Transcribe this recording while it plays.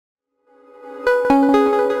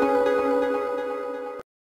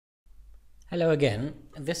Hello again,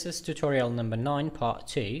 this is tutorial number 9 part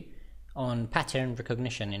 2 on pattern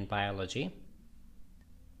recognition in biology,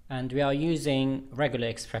 and we are using regular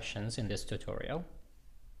expressions in this tutorial.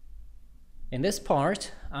 In this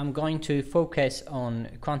part I'm going to focus on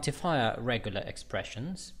quantifier regular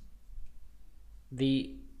expressions.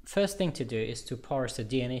 The first thing to do is to parse a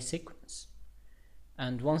DNA sequence,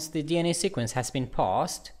 and once the DNA sequence has been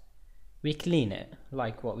parsed we clean it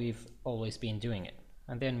like what we've always been doing it.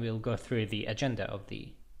 And then we'll go through the agenda of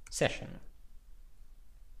the session.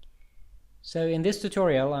 So in this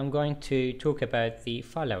tutorial I'm going to talk about the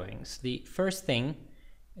followings. The first thing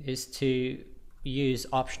is to use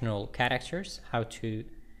optional characters, how to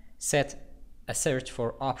set a search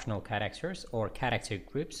for optional characters or character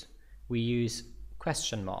groups. We use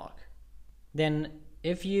question mark. Then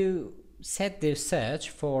if you set the search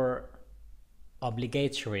for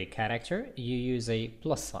obligatory character, you use a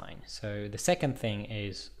plus sign. So the second thing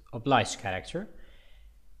is obliged character.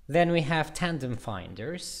 Then we have tandem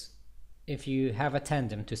finders. If you have a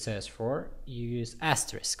tandem to search for, you use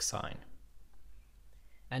asterisk sign.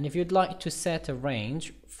 And if you'd like to set a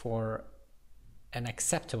range for an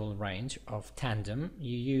acceptable range of tandem,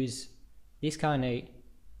 you use these kind of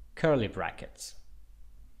curly brackets.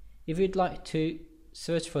 If you'd like to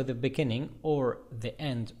search for the beginning or the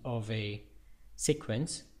end of a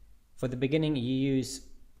sequence, for the beginning you use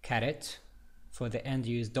caret, for the end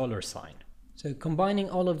you use dollar sign. So combining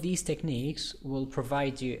all of these techniques will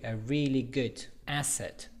provide you a really good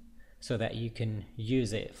asset so that you can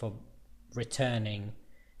use it for returning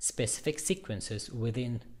specific sequences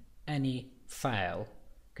within any file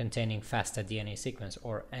containing FASTA DNA sequence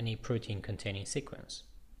or any protein containing sequence.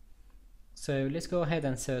 So let's go ahead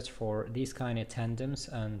and search for these kind of tandems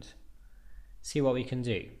and see what we can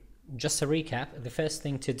do. Just a recap, the first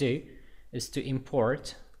thing to do is to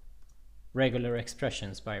import regular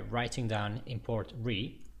expressions by writing down import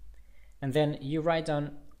re, and then you write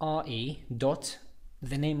down re dot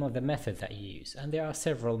the name of the method that you use. And there are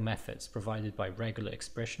several methods provided by regular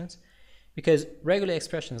expressions, because regular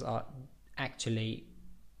expressions are actually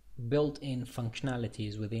built-in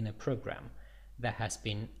functionalities within a program that has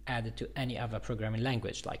been added to any other programming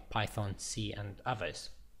language like Python, C and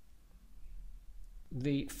others.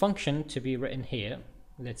 The function to be written here,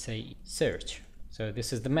 let's say search. So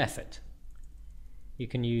this is the method. You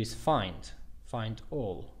can use find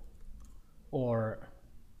all, or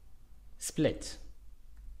split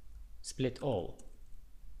all.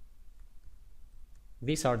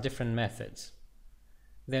 These are different methods.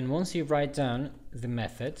 Then once you write down the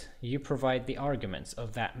method, you provide the arguments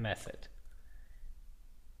of that method.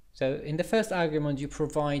 So in the first argument you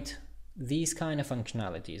provide these kind of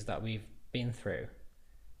functionalities that we've been through.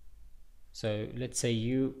 So let's say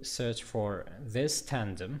you search for this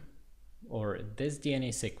tandem or this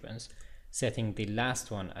DNA sequence, setting the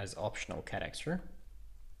last one as optional character,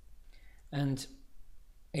 and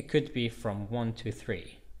it could be from 1 to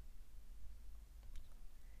 3.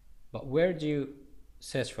 But where do you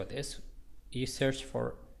search for this? You search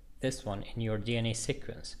for this one in your DNA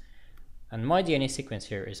sequence, and my DNA sequence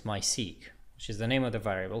here is my seq, which is the name of the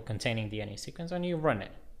variable containing DNA sequence, and you run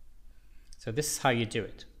it. So this is how you do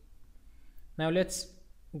it. Now let's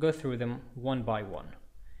go through them one by one.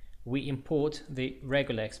 We import the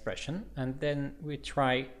regular expression and then we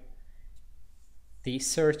try the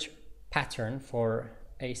search pattern for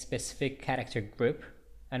a specific character group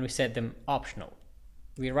and we set them optional.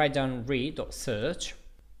 We write down re.search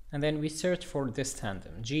and then we search for this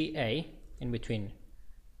tandem, GA, in between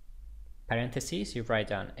parentheses you write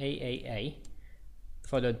down AAA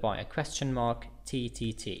followed by a question mark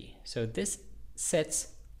TTT. So this sets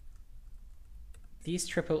these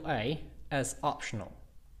AAA as optional.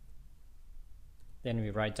 Then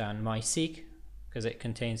we write down my seq because it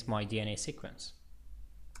contains my DNA sequence.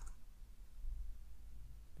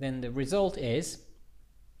 Then the result is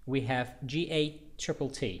we have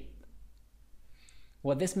GA-TTT.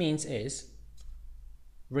 What this means is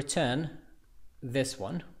return this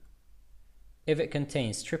one. If it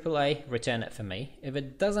contains AAA, return it for me. If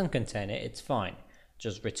it doesn't contain it, it's fine.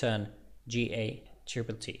 Just return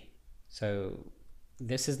GA-TTT. So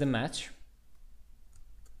this is the match,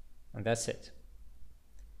 and that's it.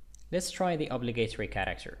 Let's try the obligatory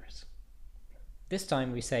characters. This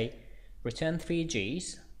time we say return 3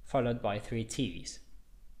 G's followed by 3 T's.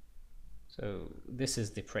 So this is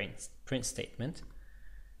the print statement.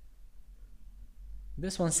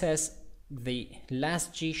 This one says the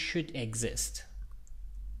last G should exist.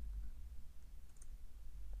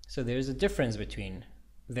 So there is a difference between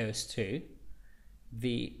those two.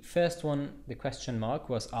 The first one, the question mark,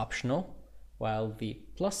 was optional, while the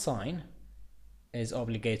plus sign is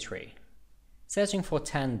obligatory. searching for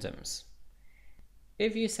tandems.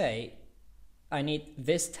 If you say, I need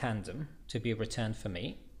this tandem to be returned for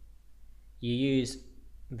me, you use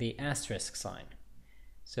the asterisk sign.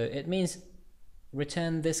 So it means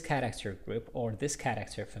return this character group or this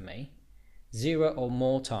character for me 0 or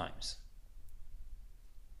more times.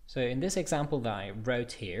 So in this example that I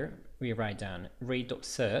wrote here, we write down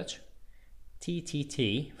read.search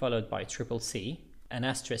TTT followed by CCC, an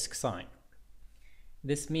asterisk sign.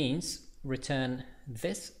 This means return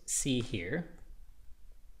this C here,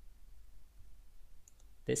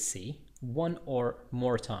 this C, 1 or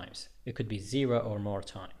more times. It could be 0 or more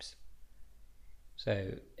times.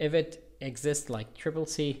 So if it exists like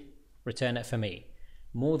CCC, return it for me.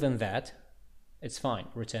 More than that, it's fine,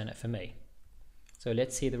 return it for me. So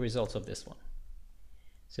let's see the results of this one.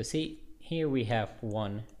 So see, here we have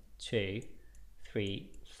 1, 2,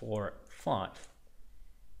 3, 4, 5.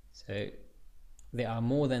 So there are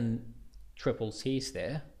more than CCCs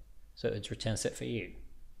there, so it returns it for you.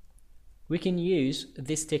 We can use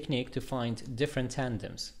this technique to find different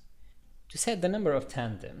tandems. To set the number of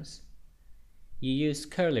tandems, you use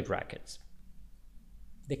curly brackets.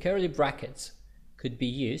 The curly brackets could be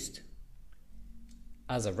used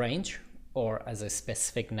as a range or as a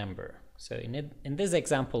specific number. So in this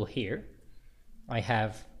example here, I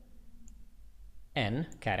have n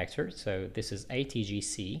characters, so this is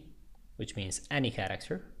ATGC, which means any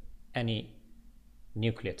character, any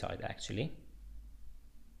nucleotide actually.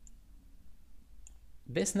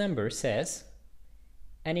 This number says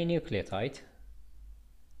any nucleotide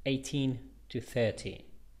 18 to 30.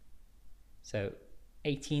 So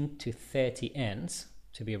 18 to 30 ends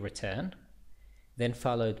to be returned, then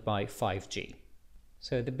followed by 5G.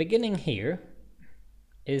 So the beginning here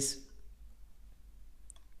is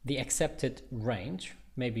the accepted range.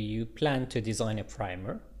 Maybe you plan to design a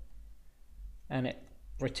primer and it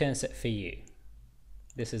returns it for you.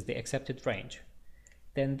 This is the accepted range.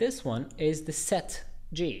 Then this one is the set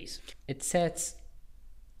Gs. It sets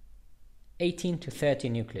 18 to 30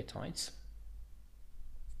 nucleotides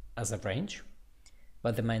as a range,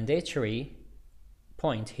 but the mandatory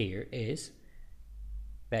point here is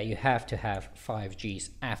that you have to have 5 Gs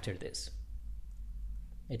after this.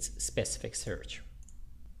 It's specific search.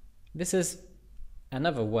 This is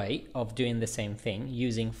another way of doing the same thing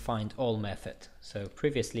using Findall method. So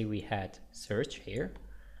previously we had search here,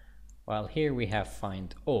 while here we have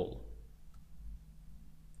Findall.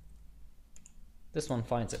 This one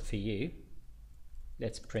finds it for you.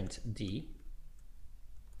 Let's print D.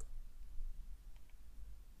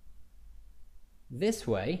 This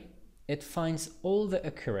way, it finds all the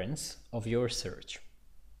occurrence of your search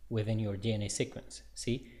within your DNA sequence.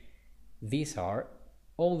 See, these are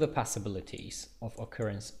all the possibilities of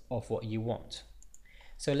occurrence of what you want.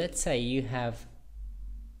 So let's say you have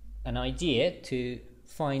an idea to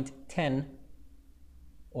find 10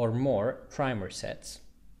 or more primer sets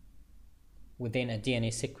within a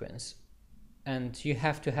DNA sequence, and you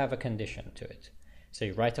have to have a condition to it. So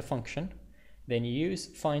you write a function, then you use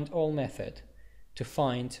Findall method to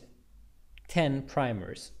find 10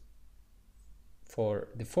 primers for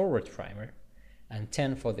the forward primer and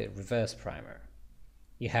 10 for the reverse primer.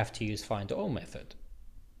 You have to use Findall method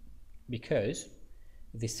because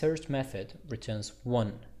the search method returns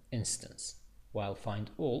one instance, while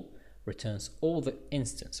Findall returns all the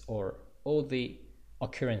instance or all the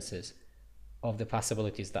occurrences of the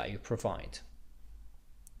possibilities that you provide.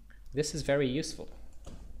 This is very useful.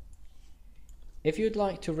 If you'd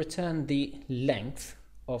like to return the length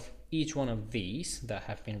of each one of these that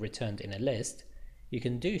have been returned in a list, you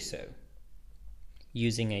can do so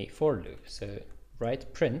using a for loop. So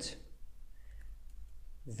write print,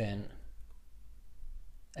 then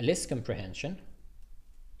a list comprehension,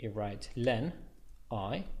 you write len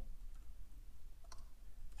I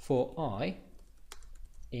for I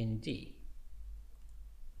in D.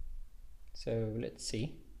 So let's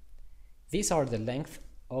see. These are the length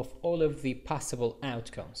of all of the possible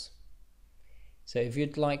outcomes. So if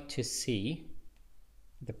you'd like to see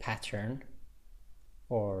the pattern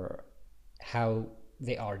or how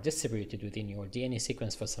they are distributed within your DNA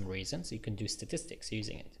sequence for some reasons, you can do statistics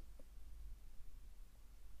using it.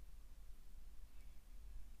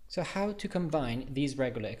 So how to combine these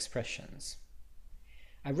regular expressions?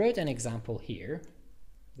 I wrote an example here.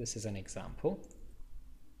 This is an example.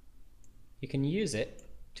 You can use it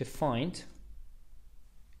to find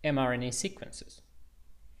mRNA sequences.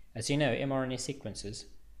 As you know, mRNA sequences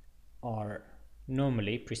are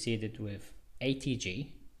normally preceded with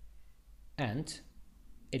ATG and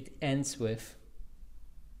it ends with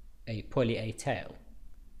a poly A tail.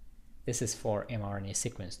 This is for mRNA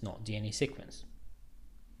sequence, not DNA sequence.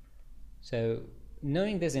 So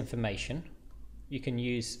knowing this information, you can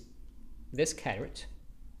use this caret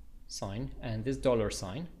sign and this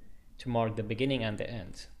 $sign to mark the beginning and the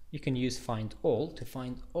end. You can use find all to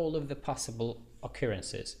find all of the possible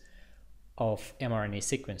occurrences of mRNA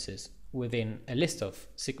sequences within a list of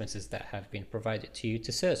sequences that have been provided to you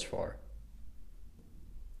to search for.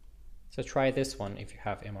 So try this one if you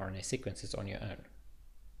have mRNA sequences on your own.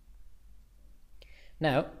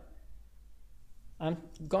 Now, I'm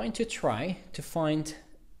going to try to find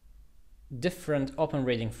different open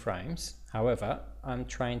reading frames. However, I'm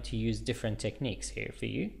trying to use different techniques here for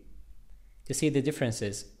you to see the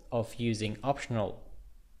differences of using optional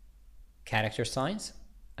character signs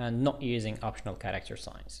and not using optional character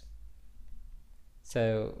signs.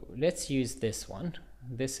 So let's use this one.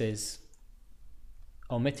 This is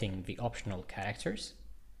omitting the optional characters.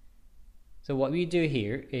 So what we do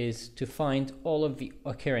here is to find all of the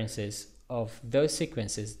occurrences of those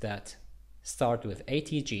sequences that start with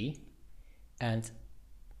ATG and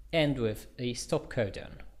end with a stop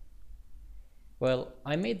codon. Well,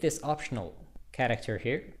 I made this optional character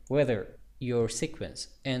here, whether your sequence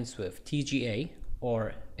ends with TGA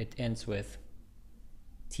or it ends with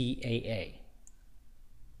TAA.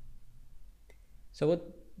 So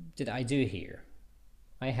what did I do here?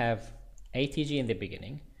 I have ATG in the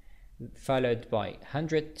beginning, followed by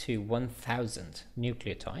 100 to 1000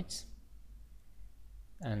 nucleotides.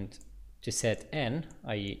 And to set N,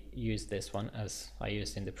 I use this one as I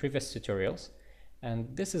used in the previous tutorials.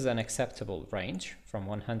 And this is an acceptable range from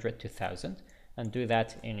 100 to 1000, and do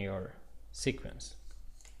that in your sequence.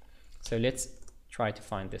 So let's try to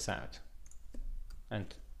find this out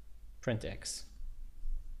and print X.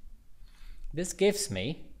 This gives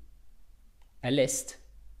me a list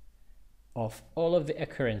of all of the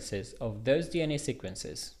occurrences of those DNA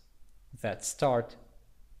sequences that start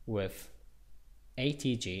with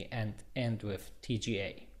ATG and end with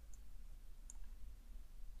TGA.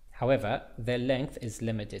 However, their length is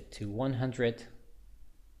limited to 100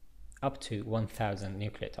 up to 1000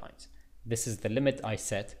 nucleotides. This is the limit I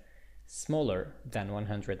set. Smaller than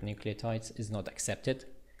 100 nucleotides is not accepted.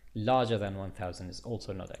 Larger than 1000 is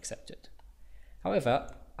also not accepted.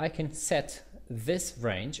 However, I can set this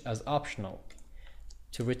range as optional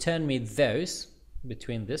to return me those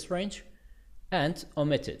between this range and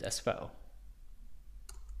omitted as well.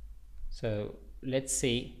 So let's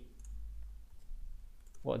see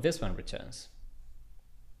what this one returns.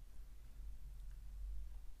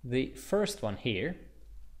 The first one here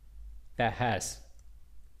that has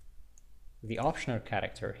the optional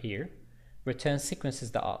character here returns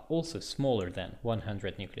sequences that are also smaller than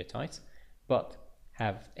 100 nucleotides but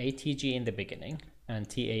have ATG in the beginning and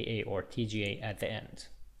TAA or TGA at the end.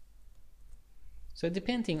 So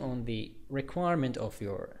depending on the requirement of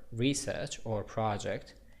your research or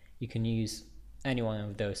project, you can use any one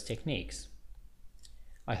of those techniques.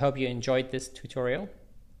 I hope you enjoyed this tutorial.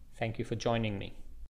 Thank you for joining me.